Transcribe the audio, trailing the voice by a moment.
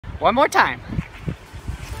One more time.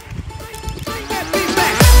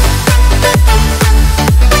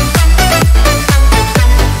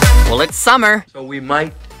 Well, it's summer. So we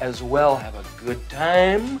might as well have a good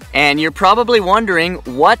time. And you're probably wondering,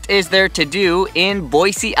 what is there to do in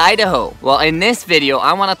Boise, Idaho? Well, in this video,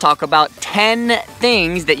 I want to talk about 10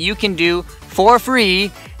 things that you can do for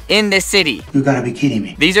free in this city. You gotta be kidding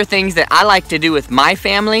me. These are things that I like to do with my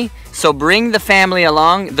family, so bring the family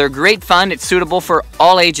along. They're great fun. It's suitable for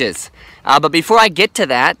all ages. But before I get to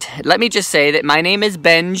that, let me just say that my name is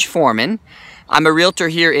Benj Foreman. I'm a realtor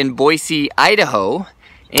here in Boise, Idaho.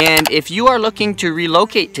 And if you are looking to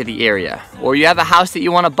relocate to the area, or you have a house that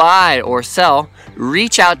you want to buy or sell,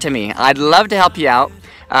 reach out to me. I'd love to help you out.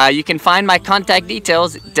 You can find my contact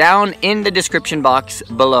details down in the description box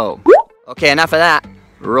below. Okay, enough of that.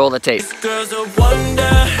 Roll the tape.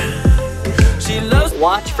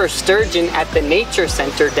 Watch for sturgeon at the nature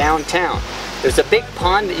center downtown. There's a big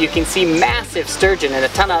pond that you can see massive sturgeon and a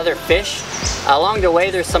ton of other fish. Along the way,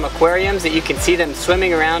 there's some aquariums that you can see them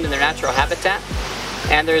swimming around in their natural habitat.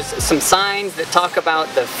 And there's some signs that talk about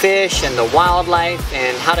the fish and the wildlife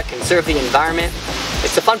and how to conserve the environment.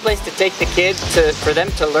 It's a fun place to take the kids for them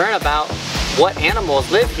to learn about what animals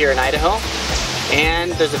live here in Idaho.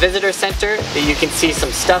 And there's a visitor center that you can see some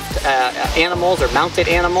stuffed animals or mounted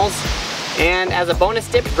animals. And as a bonus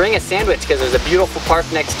tip, bring a sandwich because there's a beautiful park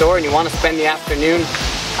next door and you want to spend the afternoon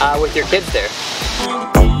with your kids there.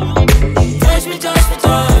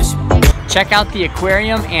 Check out the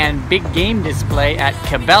aquarium and big game display at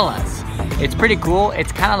Cabela's. It's pretty cool.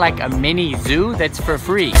 It's kind of like a mini zoo that's for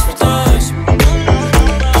free.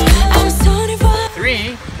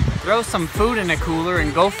 3, throw some food in a cooler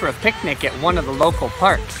and go for a picnic at one of the local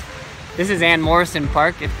parks. This is Morison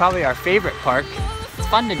Park. It's probably our favorite park. It's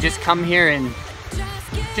fun to just come here and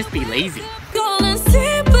just be lazy.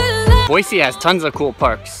 Boise has tons of cool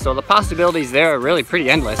parks, so the possibilities there are really pretty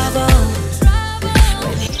endless.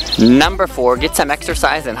 Number 4, get some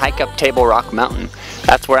exercise and hike up Table Rock Mountain.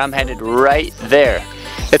 That's where I'm headed right there.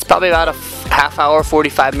 It's probably about a half hour,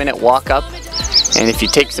 45-minute walk up. And if you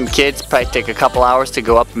take some kids, probably take a couple hours to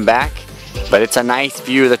go up and back. But it's a nice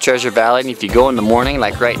view of the Treasure Valley. And if you go in the morning,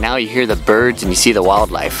 like right now, you hear the birds and you see the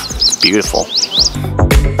wildlife. It's beautiful.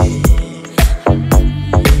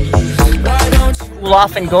 We'll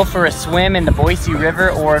often go for a swim in the Boise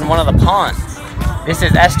River or in one of the ponds. This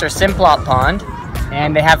is Esther Simplot Pond.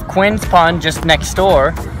 And they have Quinn's Pond just next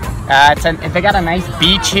door. They got a nice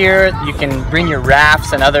beach here. You can bring your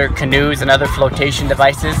rafts and other canoes and other flotation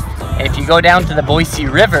devices. And if you go down to the Boise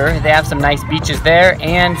River, they have some nice beaches there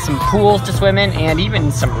and some pools to swim in and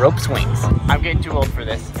even some rope swings. I'm getting too old for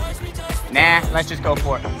this. Nah, let's just go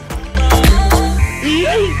for it.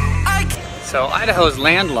 So Idaho's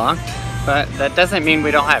landlocked, but that doesn't mean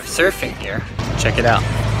we don't have surfing here. Check it out.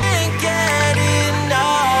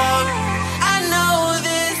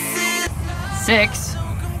 6,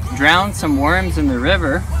 drown some worms in the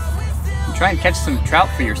river and try and catch some trout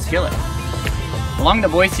for your skillet. Along the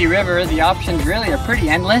Boise River, the options really are pretty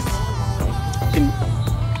endless. You can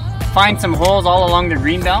find some holes all along the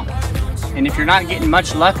greenbelt, and if you're not getting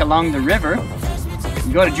much luck along the river, you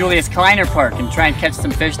can go to Julius Kleiner Park and try and catch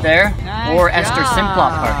some fish there, or Esther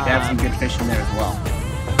Simplot Park. They have some good fish in there as well.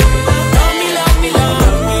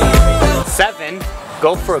 7,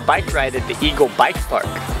 go for a bike ride at the Eagle Bike Park.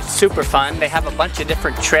 Super fun. They have a bunch of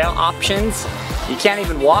different trail options. You can't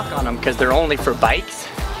even walk on them because they're only for bikes.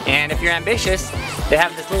 And if you're ambitious, they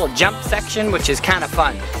have this little jump section, which is kind of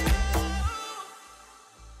fun.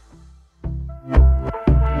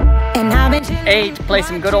 8, play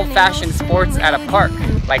some good old-fashioned sports at a park,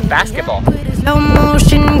 like basketball.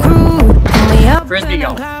 Frisbee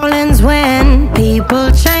golf.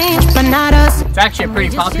 It's actually a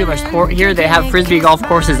pretty popular sport here. They have frisbee golf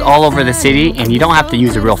courses all over the city, and you don't have to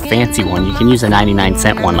use a real fancy one. You can use a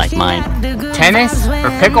 99-cent one like mine. Tennis or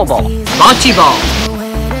pickleball. Bocce ball.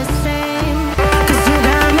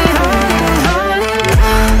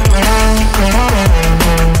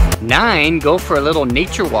 9, go for a little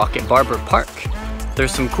nature walk at Barber Park.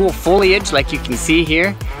 There's some cool foliage like you can see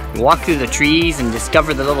here. You walk through the trees and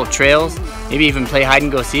discover the little trails, maybe even play hide and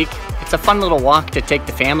go seek. It's a fun little walk to take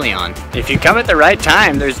the family on. If you come at the right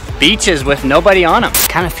time, there's beaches with nobody on them.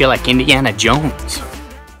 Kind of feel like Indiana Jones.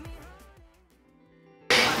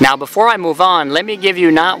 Now before I move on, let me give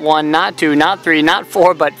you not 1, not 2, not 3, not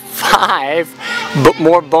 4, but 5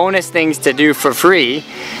 more bonus things to do for free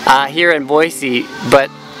here in Boise. But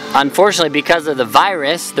Unfortunately, because of the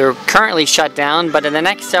virus, they're currently shut down, but in the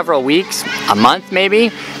next several weeks, a month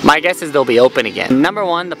maybe, my guess is they'll be open again. Number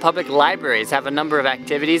one, the public libraries have a number of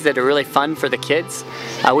activities that are really fun for the kids.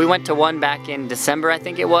 We went to one back in December, I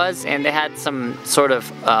think it was, and they had some sort of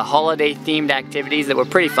holiday-themed activities that were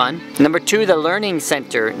pretty fun. Number two, the Learning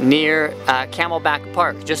Center near Camelback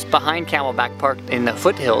Park, just behind Camelback Park in the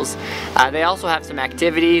foothills. They also have some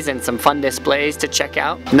activities and some fun displays to check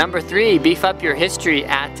out. Number three, beef up your history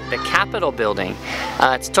at the Capitol building.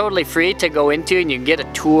 It's totally free to go into, and you can get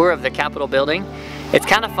a tour of the Capitol building. It's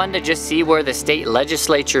kind of fun to just see where the state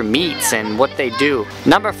legislature meets and what they do.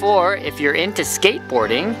 Number four, if you're into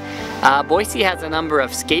skateboarding, Boise has a number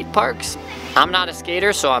of skate parks. I'm not a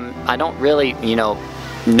skater, so I don't really,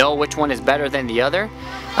 know which one is better than the other.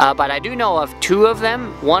 But I do know of two of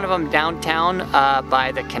them. One of them downtown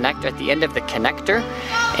by the connector, at the end of the connector.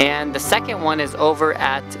 And the second one is over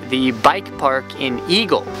at the bike park in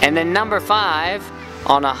Eagle. And then number five,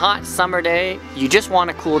 on a hot summer day, you just want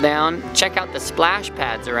to cool down, check out the splash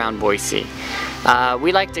pads around Boise.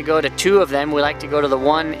 We like to go to two of them. We like to go to the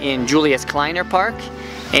one in Julius Kleiner Park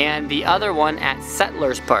and the other one at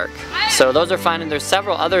Settlers Park. So those are fun, and there's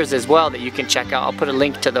several others as well that you can check out. I'll put a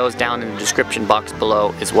link to those down in the description box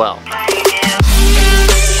below as well.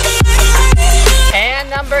 And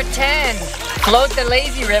number 10, float the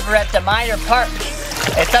lazy river at the Minor Park.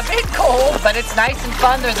 It's a bit cold, but it's nice and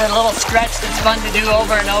fun. There's a little stretch that's fun to do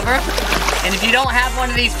over and over. And if you don't have one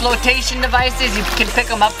of these flotation devices, you can pick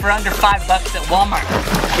them up for under $5 at Walmart.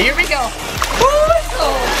 Here we go.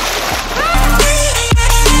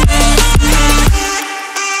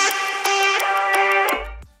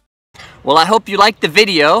 Well, I hope you liked the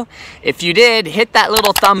video. If you did, hit that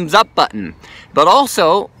little thumbs up button. But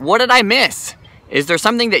also, what did I miss? Is there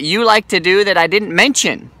something that you like to do that I didn't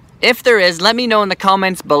mention? If there is, let me know in the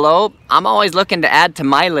comments below. I'm always looking to add to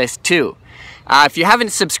my list too. If you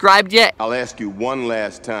haven't subscribed yet, I'll ask you one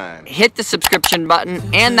last time. Hit the subscription button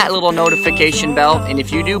and that little notification bell. And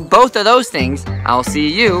if you do both of those things, I'll see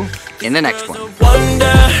you in the next one.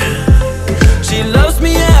 She loves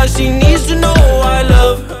me, yeah, she needs to know.